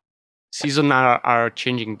 Seasons are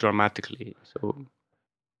changing dramatically. So,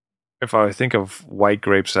 if I think of white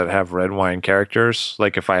grapes that have red wine characters,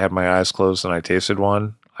 like if I had my eyes closed and I tasted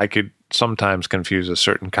one, I could sometimes confuse a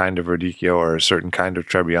certain kind of Verdicchio or a certain kind of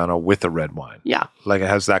Trebbiano with a red wine. Yeah. Like it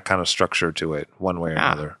has that kind of structure to it, one way or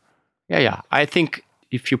another. Yeah. I think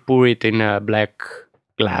if you pour it in a black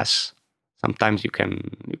glass, sometimes you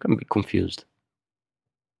can be confused.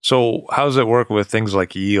 So how does it work with things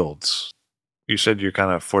like yields? You said you're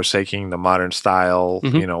kind of forsaking the modern style,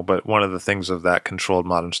 but one of the things of that controlled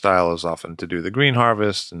modern style is often to do the green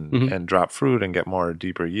harvest and drop fruit and get more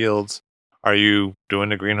deeper yields. Are you doing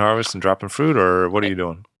the green harvest and dropping fruit, or what are you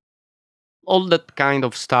doing? All that kind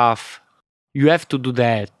of stuff, you have to do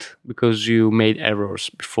that because you made errors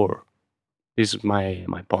before. This is my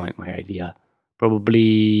point, my idea.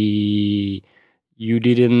 Probably you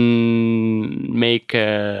didn't make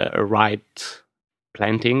a right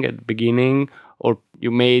planting at the beginning, or you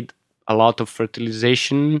made a lot of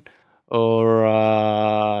fertilization,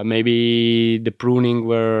 or maybe the pruning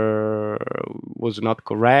was not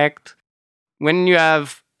correct. When you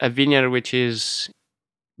have a vineyard which is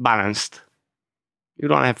balanced, you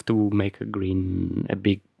don't have to make a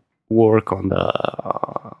big work on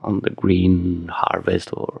the green harvest,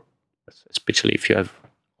 or especially if you have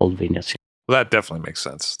old vineyards. Well, that definitely makes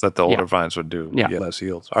sense, that the older vines would get less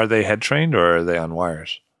yields. Are they head trained or are they on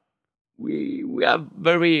wires? We have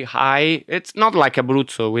very high. It's not like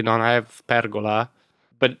Abruzzo. We don't have pergola,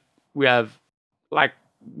 but we have like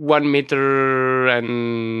 1 meter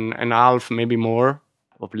and a half, maybe more,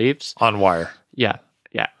 of leaves on wire. Yeah,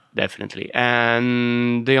 definitely.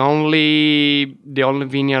 And the only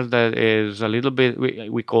vineyard that is a little bit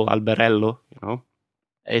we call Alberello,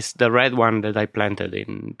 it's the red one that I planted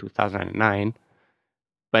in 2009,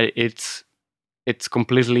 but it's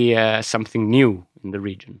completely something new in the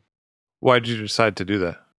region. Why did you decide to do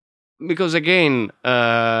that? Because again,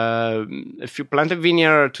 if you plant a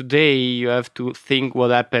vineyard today, you have to think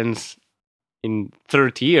what happens in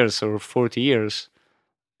 30 years or 40 years.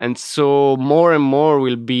 And so more and more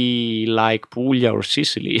will be like Puglia or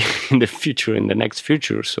Sicily in the next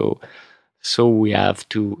future. So we have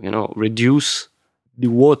to, reduce the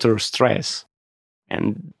water stress,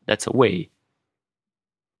 and that's a way.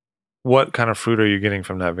 What kind of fruit are you getting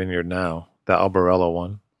from that vineyard now, the Albarello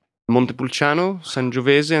one? Montepulciano,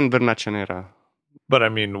 Sangiovese, and Vernaccia Nera. But I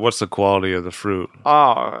mean, what's the quality of the fruit?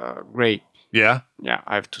 Oh, great. Yeah? Yeah,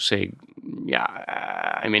 I have to say,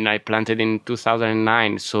 I mean, I planted in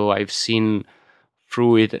 2009, so I've seen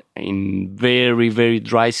fruit in very, very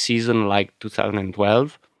dry season like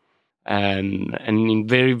 2012, and in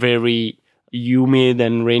very, very humid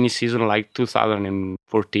and rainy season like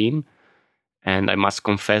 2014. And I must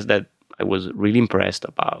confess that I was really impressed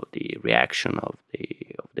about the reaction of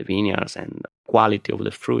the vineyards and the quality of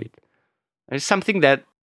the fruit. It's something that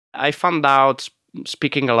I found out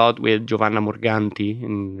speaking a lot with Giovanna Morganti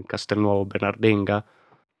in Castelnuovo Bernardenga.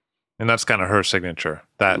 And that's kind of her signature,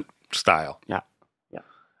 that style. Yeah.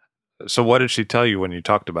 So what did she tell you when you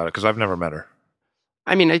talked about it? Because I've never met her.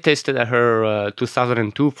 I mean, I tasted her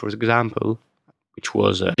 2002, for example, which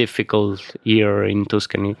was a difficult year in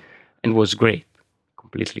Tuscany, and was great,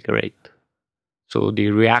 completely great. So the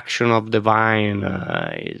reaction of the vine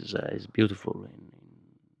is beautiful.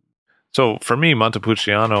 So for me,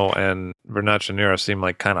 Montepulciano and Vernaccia Nera seem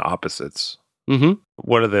like kind of opposites. Mm-hmm.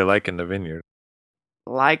 What are they like in the vineyard?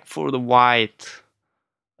 Like for the white,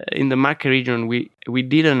 in the Marche region, we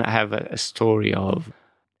didn't have a story of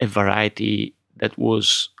a variety that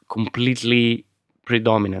was completely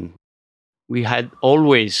predominant. We had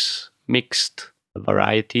always mixed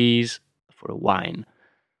varieties for a wine.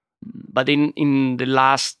 But in the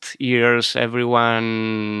last years,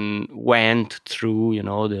 everyone went through, the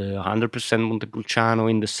 100% Montepulciano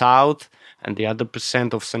in the south and the other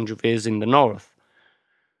percent of Sangiovese in the north,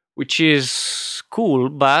 which is cool.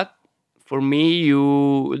 But for me,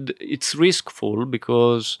 it's riskful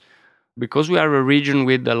because we are a region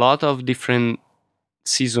with a lot of different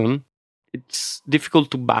season. It's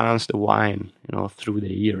difficult to balance the wine, through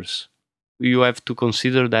the years. You have to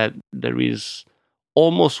consider that there is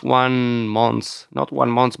almost 1 month, not 1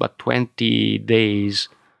 month, but 20 days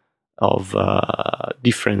of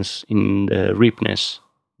difference in the ripeness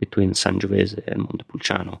between Sangiovese and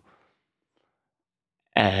Montepulciano.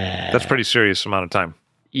 That's a pretty serious amount of time.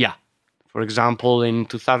 Yeah. For example, in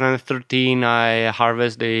 2013, I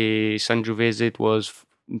harvested the Sangiovese. It was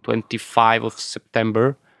 25 of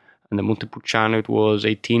September, and the Montepulciano, it was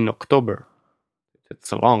 18 October.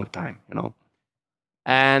 It's a long time,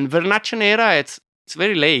 And Vernaccia Nera, it's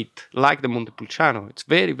very late, like the Montepulciano. It's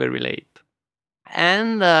very, very late.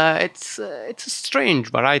 And it's a strange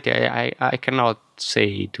variety. I cannot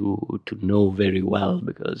say to know very well,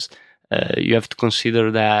 because you have to consider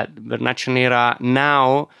that Vernaccia Nera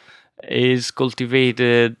now is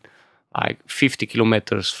cultivated like 50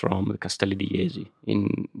 kilometers from the Castelli di Jesi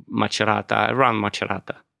in Macerata, around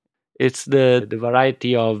Macerata. It's the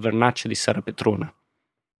variety of Vernaccia di Serra Petrona.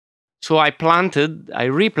 So I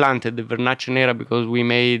replanted the Vernaccia Nera because we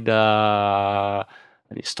made an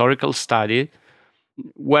historical study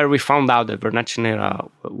where we found out that Vernaccia Nera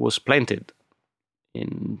was planted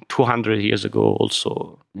in 200 years ago,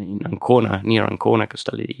 also in Ancona, near Ancona,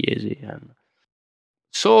 Castelli di Jesi. And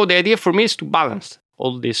so the idea for me is to balance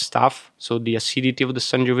all this stuff. So the acidity of the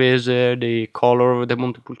Sangiovese, the color of the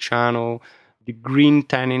Montepulciano, the green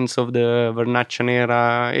tannins of the Vernaccia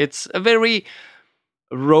Nera. It's a very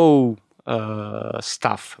raw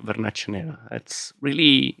stuff, Vernaccia Nera. It's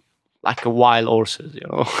really like a wild horses,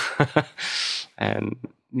 and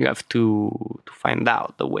you have to find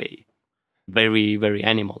out the way. Very, very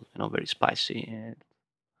animal, very spicy.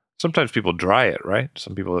 Sometimes people dry it, right?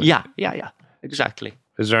 Some people. Yeah, exactly.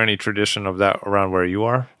 Is there any tradition of that around where you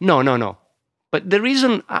are? No. But the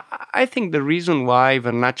reason, I think the reason why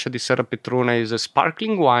Vernaccia di Serra Petrona is a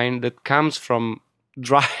sparkling wine that comes from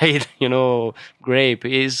dried, grape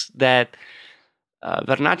is that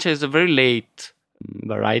Vernaccia is a very late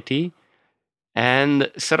variety,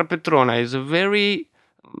 and Serra Petrona is a very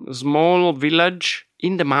small village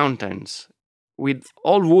in the mountains with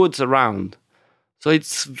all woods around. So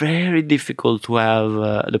it's very difficult to have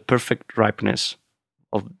the perfect ripeness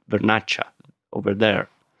of Vernaccia over there.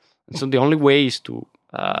 And so the only way is to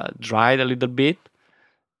dry it a little bit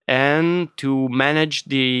and to manage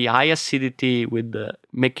the high acidity with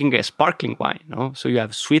making a sparkling wine. So you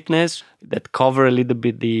have sweetness that cover a little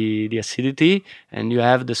bit the acidity, and you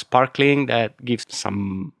have the sparkling that gives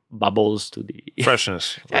some bubbles to the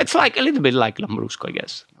freshness. It's like a little bit like Lambrusco, I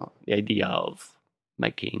guess. The idea of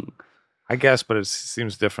making, I guess, but it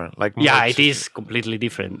seems different. It is completely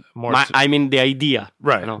different. The idea,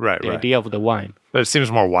 right? The idea of the wine, but it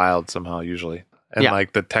seems more wild somehow usually, and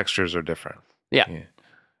the textures are different. Yeah.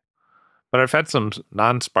 But I've had some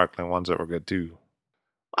non-sparkling ones that were good too.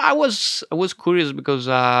 I was curious because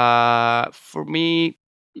for me,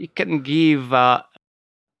 it can give a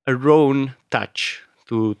raw touch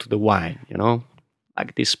to the wine,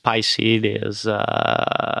 like this spicy, there's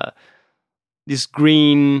this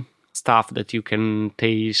green stuff that you can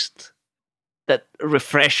taste that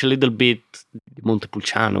refresh a little bit the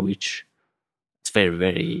Montepulciano, which is very,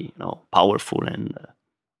 very powerful. And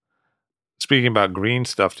speaking about green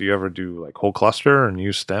stuff, do you ever do like whole cluster and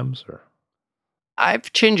use stems? Or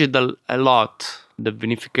I've changed a lot the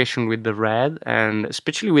vinification with the red, and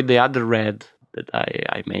especially with the other red that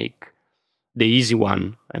I make. The easy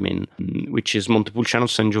one, which is Montepulciano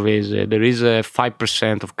Sangiovese. There is a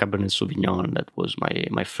 5% of Cabernet Sauvignon. That was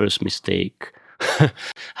my first mistake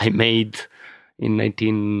I made in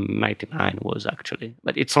 1999 was actually.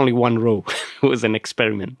 But it's only one row. It was an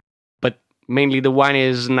experiment. But mainly the wine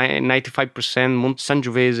is 95%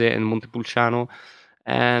 Sangiovese and Montepulciano.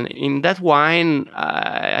 And in that wine,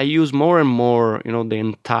 I use more and more, the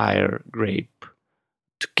entire grape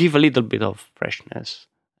to give a little bit of freshness.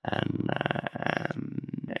 And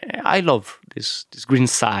I love this green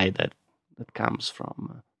side that comes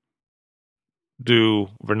from. Do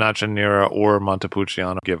Vernaccia Nera or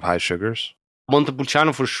Montepulciano give high sugars?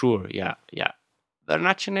 Montepulciano for sure, yeah.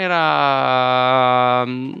 Vernaccia Nera,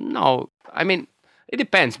 no. It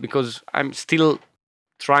depends because I'm still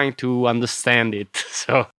trying to understand it.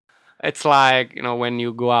 So it's like, when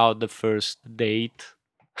you go out the first date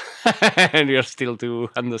and you're still to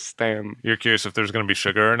understand. You're curious if there's going to be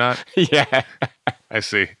sugar or not? Yeah. I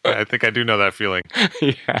see. I think I do know that feeling.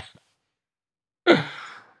 Yeah.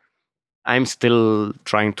 I'm still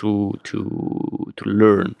trying to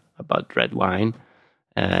learn about red wine,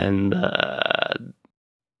 and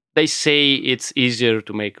they say it's easier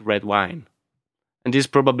to make red wine, and this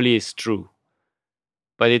probably is true,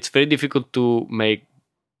 but it's very difficult to make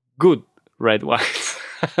good red wines.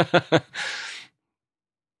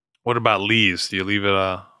 What about lees? Do you leave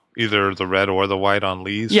it either the red or the white on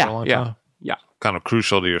lees for a long time? Yeah. Kind of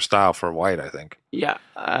crucial to your style for white, I think. Yeah,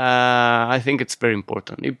 I think it's very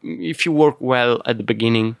important. If you work well at the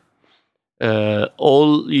beginning,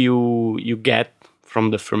 all you get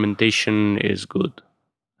from the fermentation is good,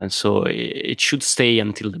 and so it should stay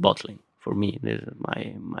until the bottling. For me, this is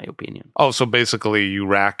my opinion. Oh, so basically you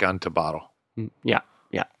rack onto bottle. Yeah.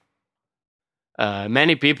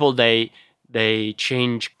 Many people they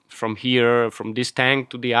change from this tank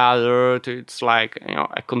to the other. It's like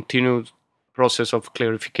a continuous process of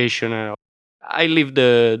clarification. I leave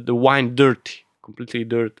the wine completely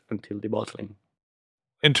dirt until the bottling.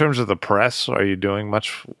 In terms of the press, are you doing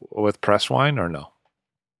much with press wine or no?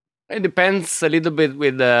 It depends a little bit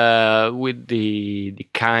with the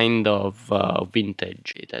kind of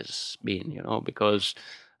vintage it has been, because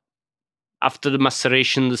after the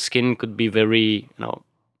maceration, the skin could be very,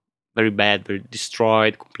 very bad, very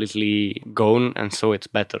destroyed, completely gone, and so it's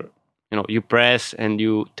better. You press and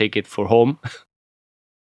you take it for home.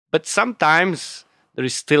 But sometimes there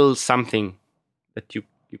is still something that you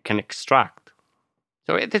can extract.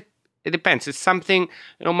 So it depends. It's something,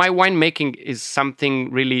 my winemaking is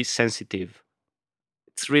something really sensitive.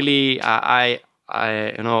 It's really, I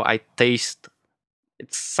taste,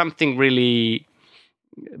 it's something really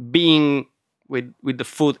being with the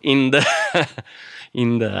foot in the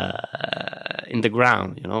in the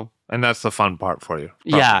ground, And that's the fun part for you.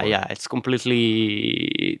 Yeah, it's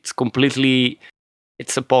completely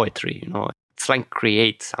it's a poetry, it's like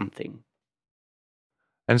create something.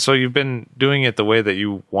 And so you've been doing it the way that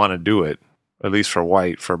you want to do it, at least for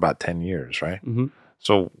white, for about 10 years, right? Mm-hmm.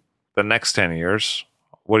 So the next 10 years,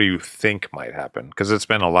 what do you think might happen? Because it's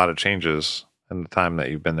been a lot of changes in the time that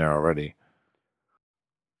you've been there already.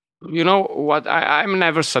 You know what? I'm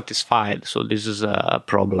never satisfied, so this is a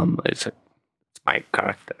problem. It's my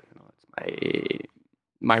character, it's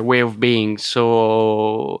my way of being.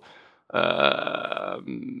 So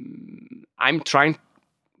I'm trying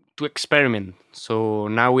to experiment. So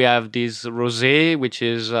now we have this rosé, which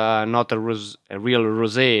is not a real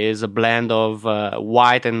rosé. It's a blend of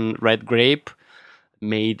white and red grape,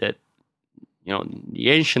 made at the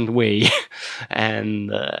ancient way,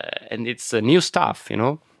 and it's new stuff.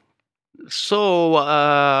 So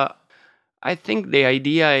I think the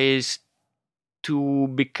idea is to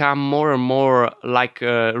become more and more like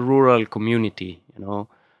a rural community.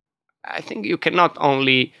 I think you cannot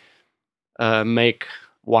only make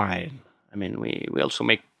wine. I mean, we also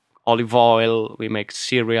make olive oil, we make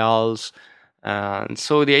cereals, and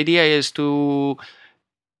so the idea is to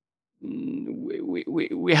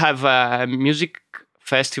we have a music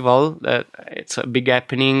festival that it's a big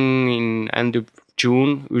happening in end of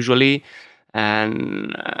June usually,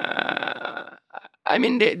 and I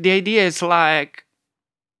mean the idea is like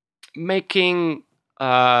making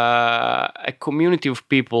a community of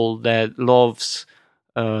people that loves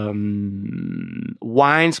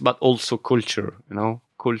wines, but also culture,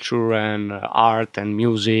 culture and art and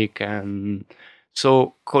music, and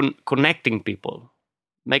so connecting people,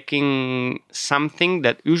 making something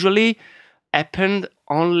that usually happened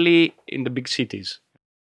only in the big cities.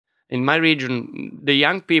 In my region, the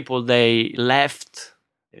young people, they left,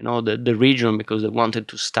 the region because they wanted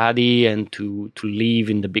to study and to live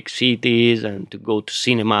in the big cities and to go to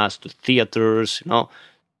cinemas, to theaters,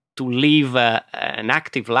 to live an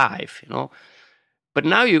active life, But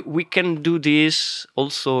now we can do this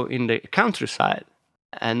also in the countryside.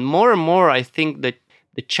 And more, I think that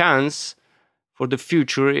the chance for the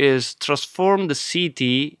future is transform the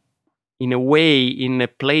city in a way, in a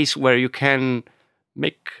place where you can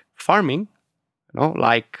make farming,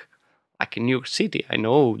 like in New York City. I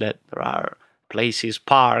know that there are places,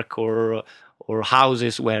 park or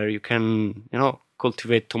houses where you can,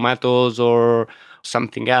 cultivate tomatoes or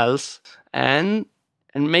something else, and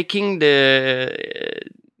making the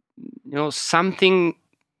something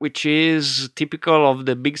which is typical of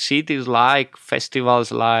the big cities, like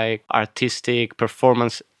festivals, like artistic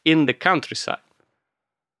performance in the countryside.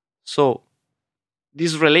 So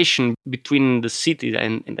this relation between the city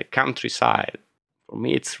and the countryside, for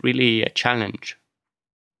me, it's really a challenge.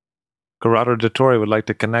 Corrado Dottori would like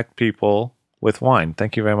to connect people with wine.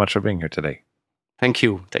 Thank you very much for being here today. Thank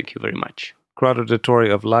you. Thank you very much. Corrado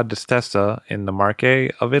Dottori of La Distesa in the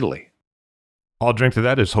Marche of Italy. I'll Drink to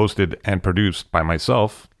That is hosted and produced by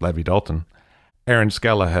myself, Levi Dalton. Aaron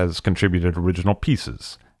Scala has contributed original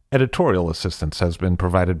pieces. Editorial assistance has been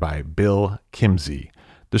provided by Bill Kimsey.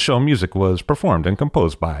 The show music was performed and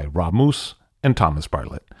composed by Rob Moose and Thomas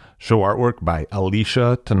Bartlett. Show artwork by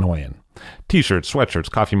Alicia Tenoyan. T-shirts, sweatshirts,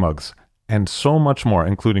 coffee mugs, and so much more,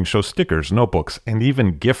 including show stickers, notebooks, and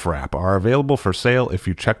even gift wrap, are available for sale if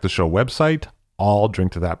you check the show website,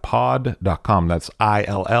 alldrinktothatpod.com. That's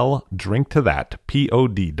ILL,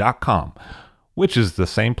 drinktothatpod.com, which is the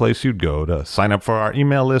same place you'd go to sign up for our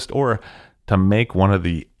email list or to make one of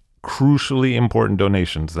the crucially important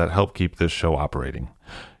donations that help keep this show operating.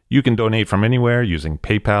 You can donate from anywhere using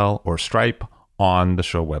PayPal or Stripe on the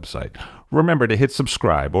show website. Remember to hit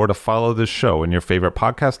subscribe or to follow this show in your favorite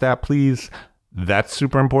podcast app, please. That's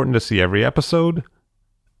super important to see every episode.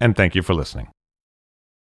 And thank you for listening.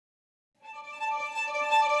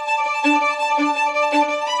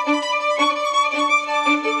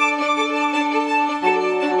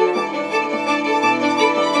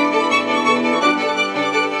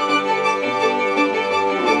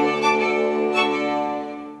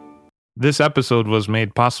 This episode was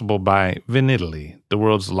made possible by Vinitaly, the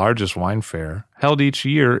world's largest wine fair, held each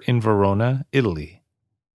year in Verona, Italy.